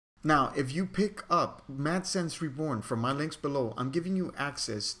Now, if you pick up Madsense Reborn from my links below, I'm giving you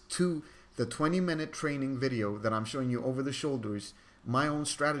access to the 20-minute training video that I'm showing you over the shoulders, my own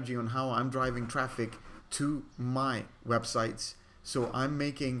strategy on how I'm driving traffic to my websites. So I'm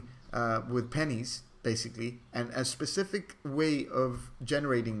making with pennies, basically, and a specific way of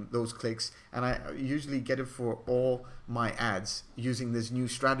generating those clicks, and I usually get it for all my ads using this new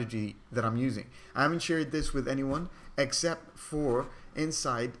strategy that I'm using. I haven't shared this with anyone except for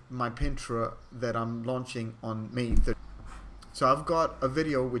inside my Pinterest that I'm launching on May 30th. So I've got a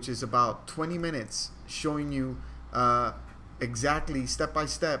video which is about 20 minutes showing you exactly step by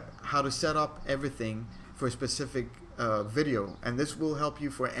step how to set up everything for a specific video, and this will help you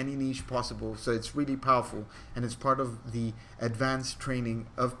for any niche possible. So it's really powerful, and it's part of the advanced training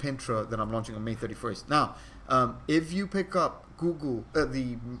of Pinterest that I'm launching on May 31st. Now, if you pick up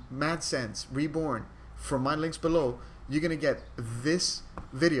the Madsense Reborn from my links below, you're gonna get this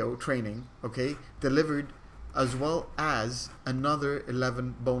video training, okay, delivered, as well as another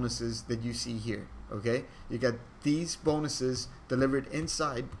 11 bonuses that you see here. Okay, you get these bonuses delivered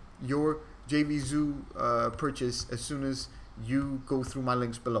inside your JVZoo purchase as soon as you go through my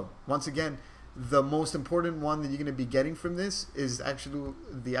links below. Once again, the most important one that you're going to be getting from this is actually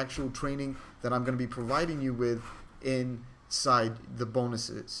the actual training that I'm going to be providing you with inside the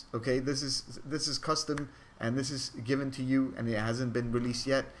bonuses. Okay, this is custom, and this is given to you, and it hasn't been released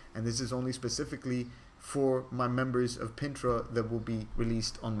yet, and this is only specifically for my members of Pinterest that will be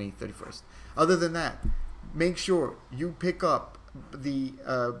released on May 31st. Other than that, make sure you pick up the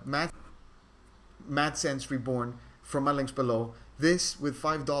Madsense Reborn from my links below. This with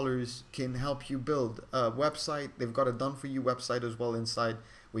 $5 can help you build a website. They've got a done for you website as well inside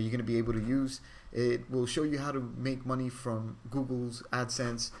where you're going to be able to use. It will show you how to make money from Google's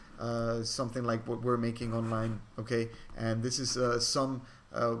AdSense, something like what we're making online. Okay, and this is this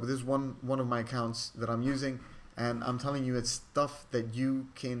is one of my accounts that I'm using, and I'm telling you, it's stuff that you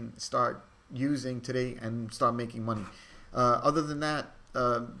can start using today and start making money. Other than that,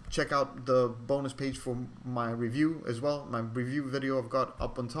 check out the bonus page for my review as well. My review video I've got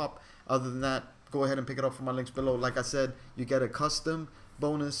up on top. Other than that, go ahead and pick it up from my links below. Like I said, you get a custom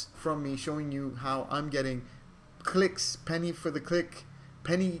bonus from me showing you how I'm getting clicks, penny for the click,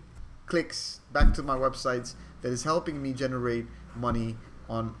 penny clicks back to my websites that is helping me generate money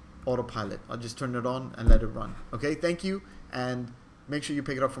on autopilot. I'll just turn it on and let it run. Okay, thank you, and make sure you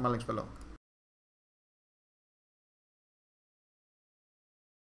pick it up from my links below.